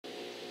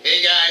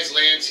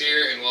Lance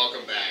here, and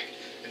welcome back.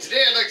 And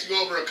today I'd like to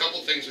go over a couple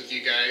things with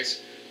you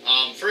guys.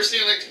 First thing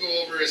I'd like to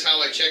go over is how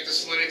I check the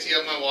salinity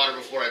of my water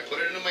before I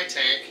put it into my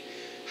tank,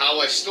 how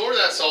I store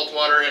that salt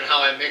water, and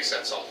how I mix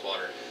that salt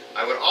water.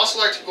 I would also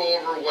like to go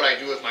over what I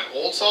do with my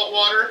old salt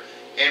water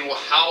and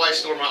how I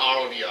store my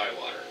RODI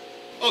water.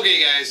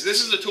 Okay guys,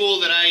 this is the tool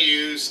that I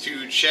use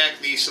to check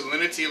the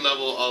salinity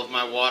level of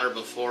my water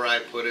before I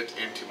put it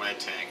into my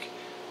tank.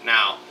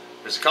 Now,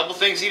 there's a couple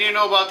things you need to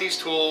know about these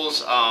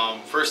tools.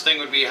 First thing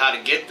would be how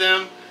to get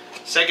them.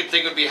 Second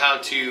thing would be how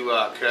to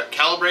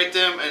calibrate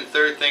them. And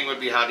third thing would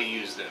be how to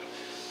use them.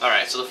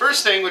 Alright, so the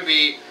first thing would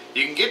be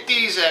you can get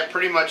these at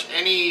pretty much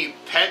any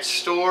pet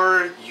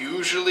store,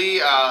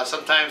 usually.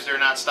 Sometimes they're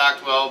not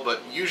stocked well,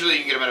 but usually you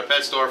can get them at a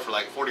pet store for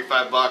like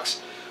 45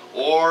 bucks.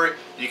 Or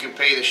you can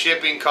pay the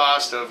shipping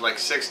cost of like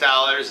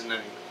 $6, and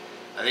then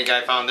I think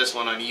I found this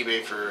one on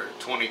eBay for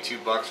 22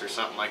 bucks or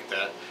something like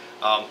that.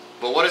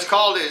 But what it's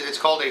called is a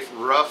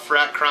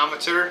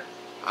refractometer.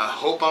 I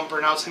hope I'm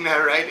pronouncing that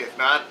right. If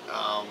not,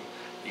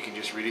 you can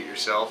just read it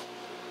yourself.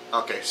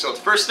 Okay, so the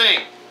first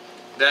thing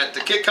that the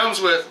kit comes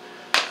with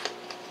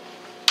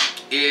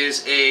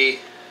is the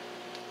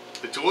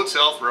tool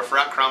itself,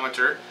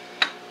 refractometer.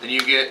 Then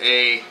you get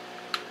a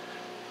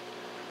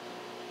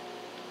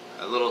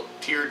little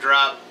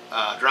teardrop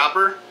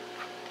dropper,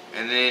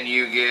 and then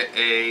you get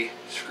a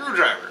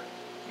screwdriver.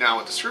 Now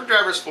what the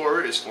screwdriver is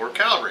for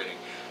calibrating.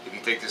 If you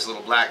take this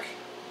little black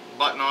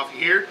button off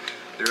here,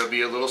 there will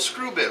be a little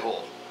screw bit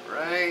hole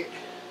right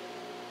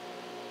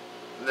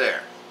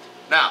there.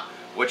 Now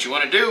what you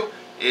want to do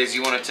is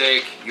you want to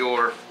take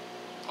your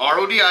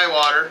RODI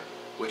water,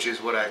 which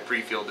is what I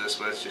pre-filled this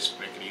with, just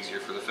to make it easier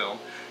for the film,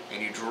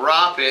 and you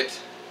drop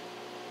it,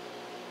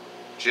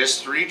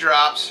 just 3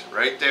 drops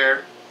right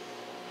there.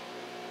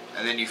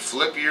 And then you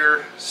flip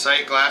your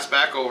sight glass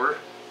back over.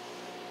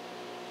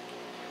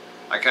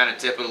 I kind of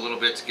tip it a little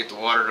bit to get the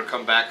water to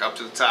come back up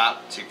to the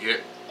top to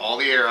get all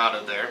the air out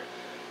of there.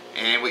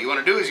 And what you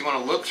want to do is you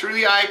want to look through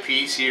the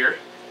eyepiece here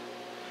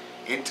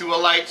into a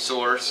light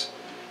source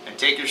and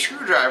take your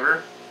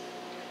screwdriver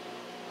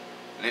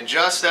and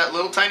adjust that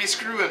little tiny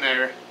screw in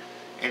there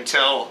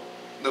until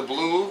the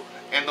blue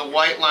and the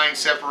white line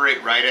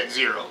separate right at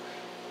 0.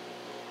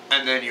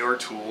 And then your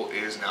tool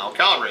is now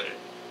calibrated.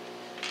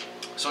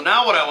 So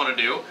now what I want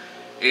to do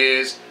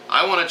is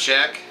I want to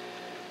check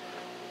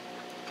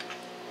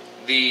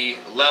the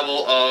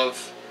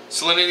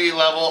salinity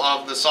level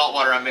of the salt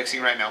water I'm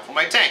mixing right now for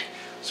my tank.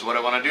 So what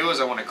I want to do is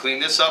I want to clean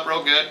this up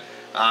real good.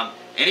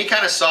 Any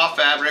kind of soft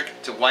fabric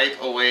to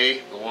wipe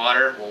away the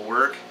water will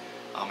work.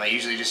 I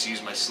usually just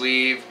use my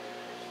sleeve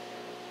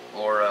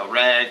or a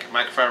rag,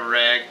 microfiber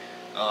rag.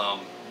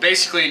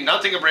 Basically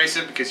nothing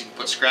abrasive because you can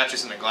put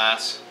scratches in the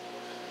glass.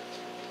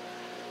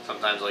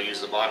 Sometimes I'll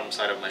use the bottom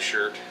side of my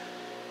shirt.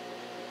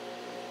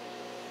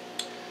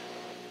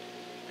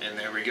 And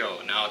there we go.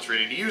 Now it's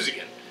ready to use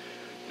again.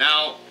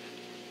 Now,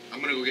 I'm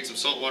going to go get some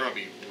salt water. I'll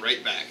be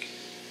right back.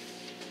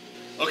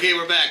 Okay,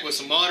 we're back with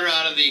some water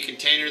out of the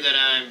container that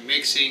I'm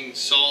mixing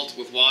salt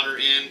with water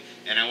in,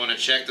 and I want to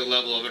check the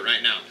level of it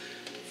right now.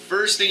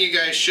 First thing you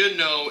guys should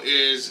know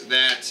is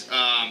that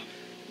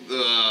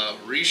the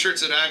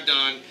research that I've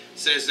done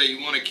says that you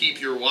want to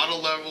keep your water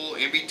level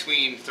in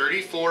between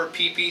 34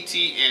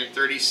 ppt and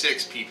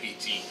 36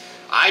 ppt.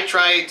 I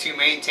try to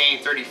maintain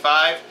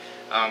 35.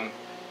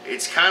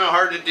 It's kind of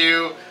hard to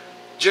do.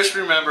 Just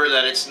remember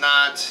that it's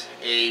not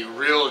a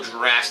real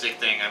drastic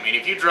thing. I mean,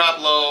 if you drop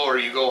low or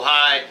you go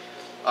high,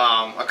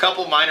 a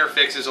couple minor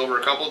fixes over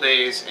a couple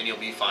days and you'll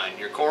be fine.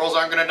 Your corals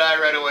aren't going to die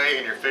right away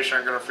and your fish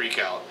aren't going to freak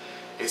out.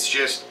 It's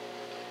just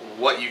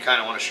what you kind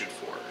of want to shoot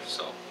for.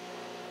 So,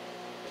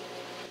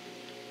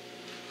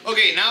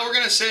 okay, now we're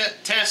going to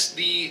test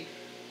the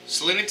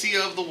salinity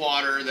of the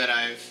water that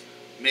I've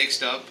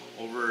mixed up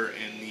over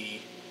in the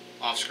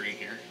off screen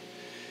here.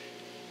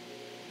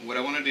 What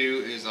I want to do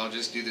is I'll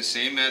just do the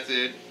same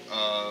method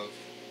of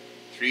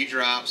 3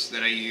 drops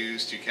that I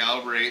use to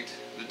calibrate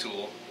the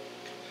tool.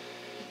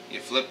 You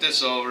flip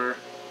this over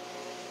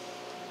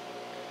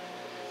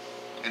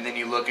and then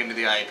you look into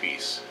the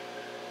eyepiece.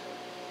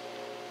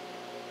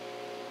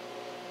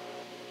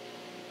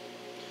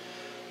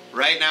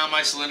 Right now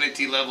my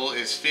salinity level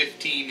is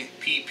 15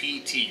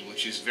 ppt,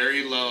 which is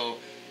very low.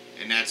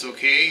 And that's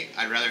okay.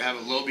 I'd rather have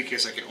it low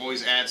because I can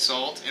always add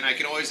salt and I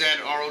can always add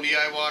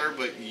RODI water,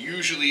 but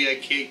usually I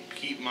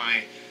keep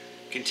my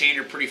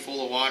container pretty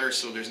full of water,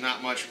 so there's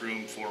not much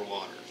room for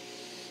water.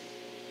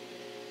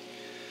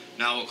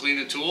 Now we'll clean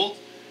the tool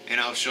and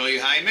I'll show you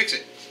how you mix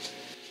it.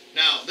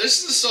 Now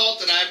this is the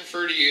salt that I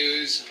prefer to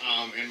use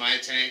in my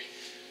tank.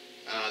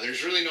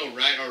 There's really no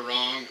right or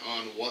wrong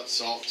on what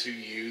salt to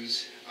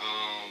use.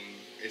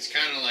 It's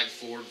kind of like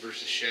Ford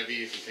versus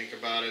Chevy if you think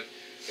about it.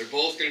 They're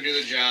both going to do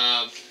the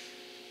job.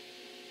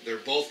 They're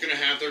both going to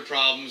have their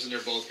problems and they're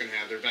both going to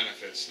have their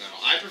benefits. Now,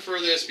 I prefer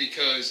this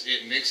because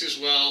it mixes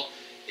well.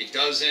 It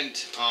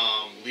doesn't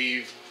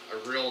leave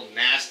a real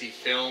nasty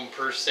film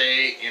per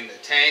se in the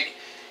tank.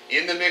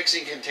 In the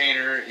mixing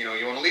container, you know,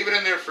 you want to leave it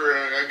in there for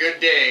a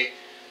good day.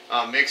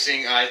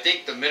 mixing. I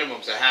think the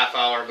minimum's a half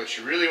hour, but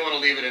you really want to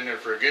leave it in there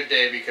for a good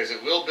day because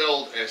it will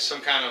build as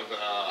some kind of,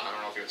 I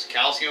don't know if it's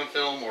calcium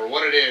film or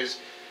what it is,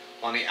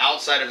 on the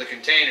outside of the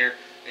container,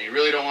 and you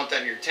really don't want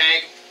that in your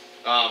tank.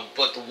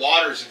 But the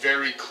water is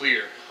very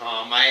clear.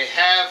 I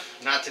have,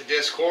 not to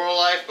diss Coral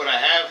Life, but I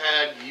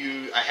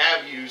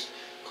have used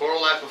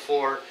Coral Life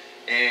before,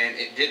 and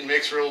it didn't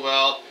mix real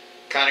well.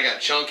 Kind of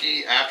got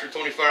chunky after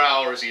 24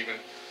 hours even.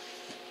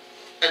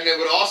 And it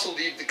would also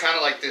leave the kind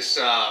of like this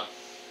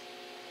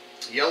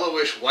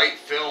yellowish white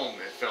film,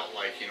 it felt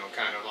like, you know,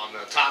 kind of on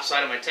the top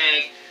side of my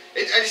tank.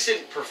 I just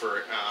didn't prefer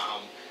it.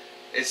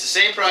 It's the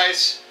same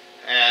price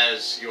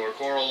as your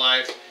Coral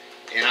Life,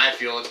 and I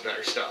feel it's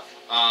better stuff.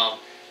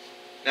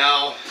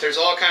 Now, there's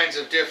all kinds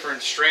of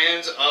different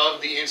strands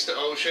of the Insta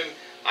Ocean.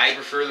 I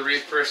prefer the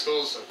Reef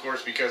Crystals, of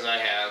course, because I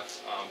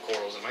have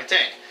corals in my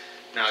tank.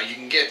 Now, you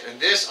can get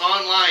this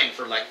online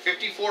for like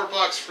 54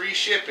 bucks free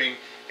shipping,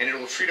 and it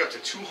will treat up to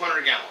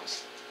 200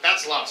 gallons.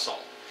 That's a lot of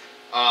salt.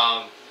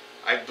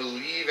 I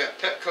believe at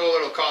Petco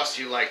it'll cost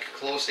you like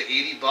close to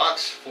 80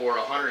 bucks for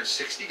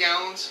 160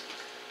 gallons.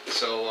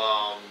 So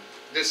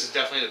this is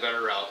definitely the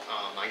better route.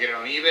 I get it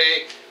on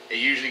eBay. It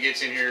usually gets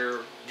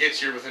here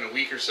within a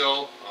week or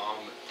so.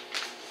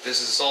 This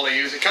is the salt I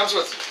use. It comes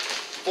with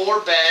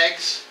 4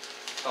 bags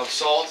of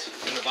salt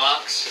in the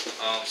box.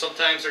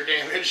 Sometimes they're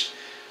damaged.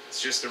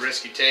 It's just the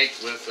risk you take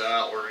with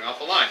ordering off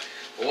the line.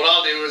 But what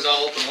I'll do is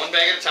I'll open 1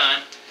 bag at a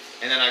time,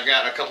 and then I've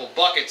got a couple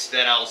buckets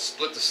that I'll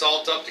split the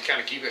salt up to kind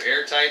of keep it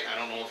airtight. I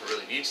don't know if it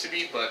really needs to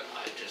be, but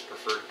I just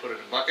prefer to put it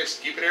in buckets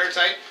to keep it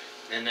airtight,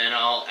 and then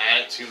I'll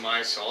add it to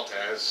my salt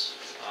as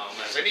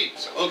I need.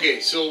 So, okay,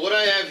 so what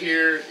I have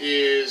here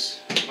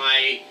is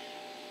my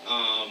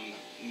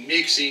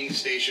mixing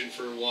station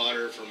for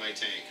water for my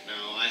tank.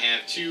 Now, I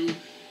have 2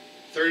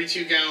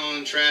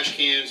 32-gallon trash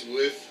cans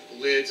with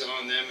lids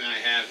on them, and I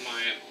have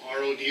my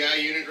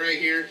RODI unit right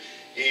here.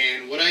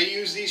 And what I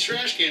use these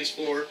trash cans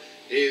for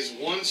is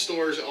one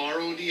stores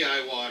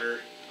RODI water,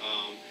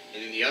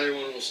 and then the other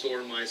one will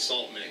store my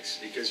salt mix,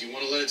 because you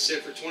want to let it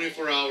sit for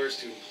 24 hours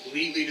to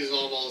completely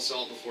dissolve all the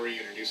salt before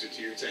you introduce it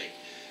to your tank.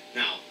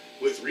 Now,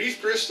 with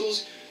Reef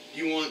Crystals,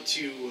 you want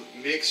to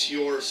mix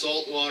your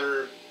salt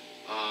water,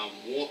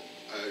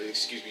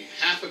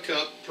 half a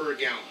cup per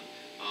gallon.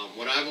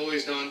 What I've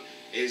always done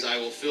is I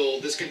will fill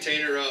this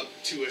container up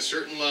to a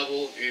certain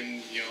level,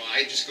 and you know,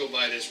 I just go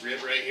by this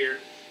rib right here.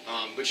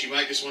 But you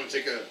might just want to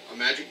take a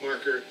magic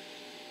marker,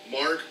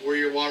 mark where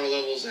your water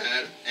level's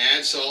at,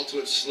 add salt to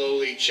it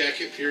slowly,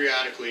 check it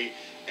periodically,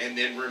 and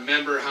then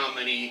remember how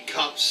many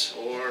cups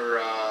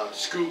or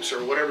scoops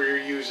or whatever you're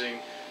using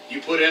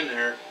you put in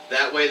there.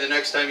 That way the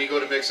next time you go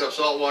to mix up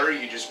salt water,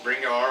 you just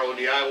bring your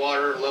RODI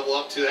water level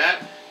up to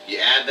that, you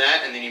add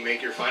that, and then you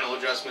make your final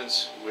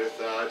adjustments with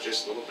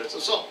just little bits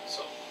of salt.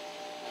 So,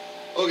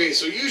 okay,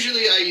 so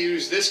usually I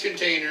use this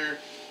container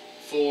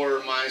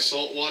for my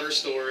saltwater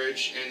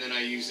storage, and then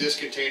I use this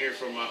container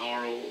for my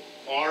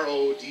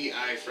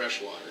RODI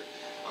freshwater.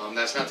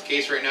 That's not the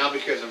case right now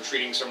because I'm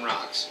treating some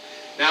rocks.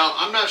 Now,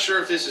 I'm not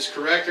sure if this is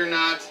correct or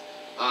not,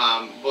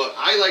 but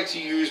I like to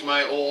use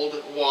my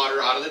old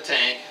water out of the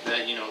tank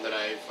that, you know, that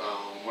I've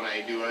when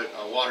I do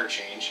a water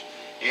change,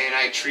 and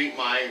I treat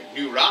my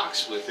new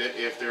rocks with it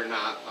if they're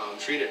not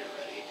treated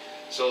already.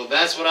 So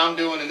that's what I'm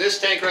doing in this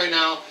tank right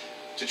now.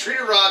 To treat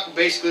a rock,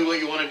 basically what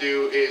you want to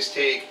do is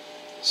take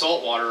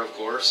salt water, of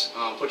course,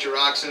 put your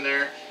rocks in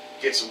there,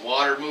 get some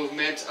water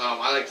movement.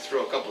 I like to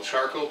throw a couple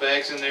charcoal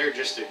bags in there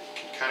just to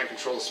kind of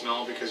control the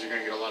smell, because you're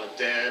going to get a lot of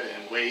dead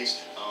and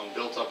waste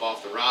built up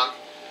off the rock.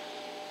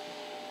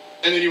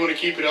 And then you want to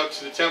keep it up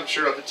to the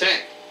temperature of the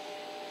tank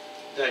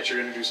that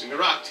you're introducing the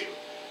rock to.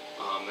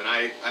 And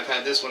I've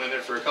had this one in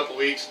there for a couple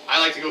weeks. I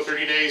like to go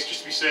 30 days just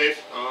to be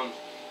safe.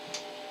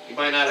 You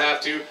might not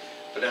have to,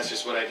 but that's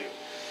just what I do.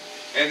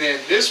 And then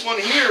this one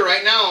here,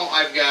 right now,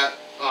 I've got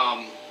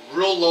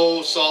real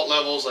low salt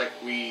levels like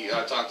we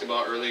talked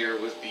about earlier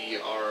with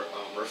our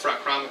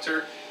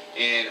refractometer.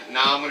 And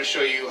now I'm going to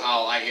show you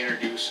how I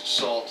introduce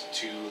salt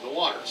to the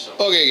water. So.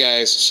 Okay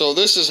guys, so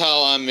this is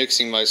how I'm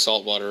mixing my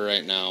salt water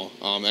right now.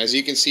 As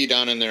you can see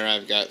down in there,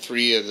 I've got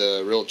 3 of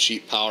the real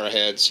cheap power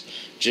heads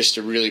just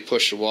to really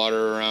push the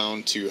water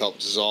around to help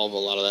dissolve a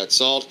lot of that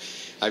salt.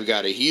 I've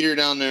got a heater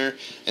down there,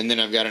 and then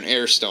I've got an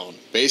air stone.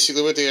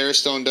 Basically what the air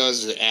stone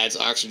does is it adds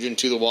oxygen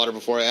to the water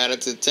before I add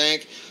it to the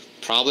tank.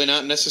 Probably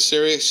not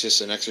necessary, it's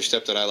just an extra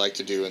step that I like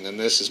to do. And then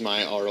this is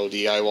my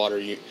RODI water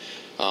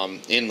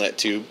inlet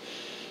tube,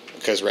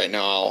 because right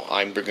now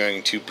I'm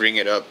going to bring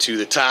it up to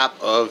the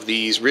top of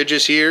these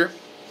ridges here,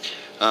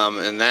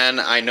 and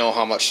then I know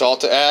how much salt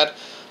to add.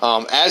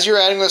 As you're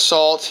adding the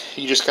salt,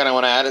 you just kind of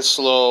want to add it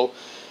slow,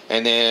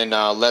 and then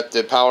let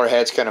the power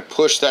heads kind of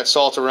push that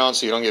salt around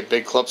so you don't get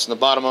big clumps in the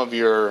bottom of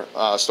your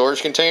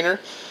storage container.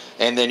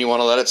 And then you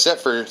want to let it sit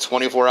for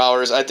 24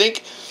 hours. I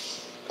think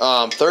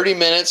 30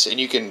 minutes, and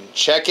you can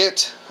check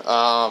it,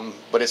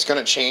 but it's going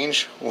to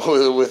change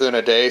within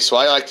a day. So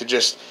I like to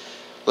just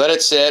let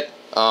it sit,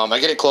 I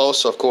get it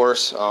close, of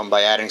course,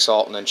 by adding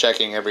salt and then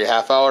checking every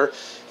half hour.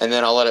 And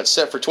then I'll let it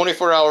sit for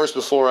 24 hours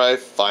before I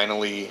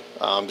finally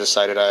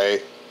decided I'm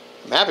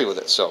happy with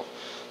it. So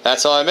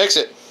that's how I mix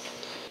it.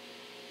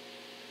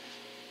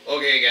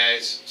 Okay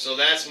guys, so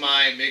that's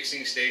my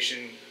mixing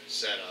station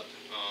setup.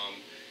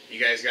 You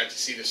guys got to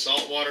see the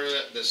salt water,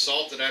 the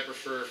salt that I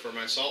prefer for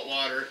my salt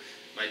water,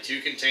 my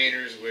 2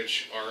 containers,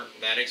 which aren't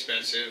that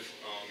expensive.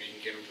 You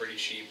can get them pretty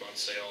cheap on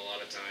sale a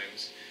lot of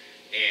times,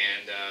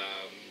 and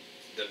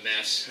the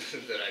mess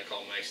that I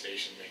call my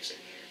station mixing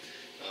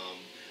there.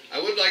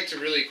 I would like to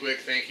really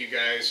quick thank you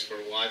guys for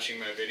watching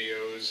my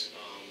videos,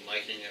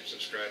 liking and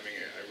subscribing.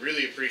 I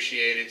really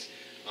appreciate it.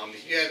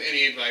 If you have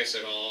any advice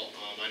at all,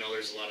 I know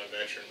there's a lot of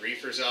veteran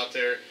reefers out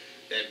there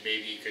that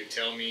maybe could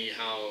tell me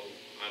how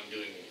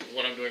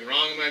what I'm doing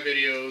wrong in my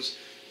videos,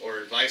 or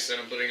advice that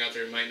I'm putting out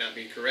there might not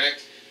be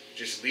correct.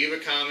 Just leave a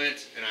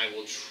comment and I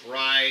will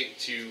try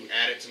to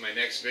add it to my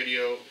next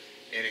video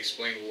and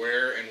explain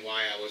where and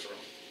why I was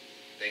wrong.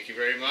 Thank you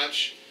very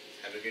much.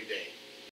 Have a good day.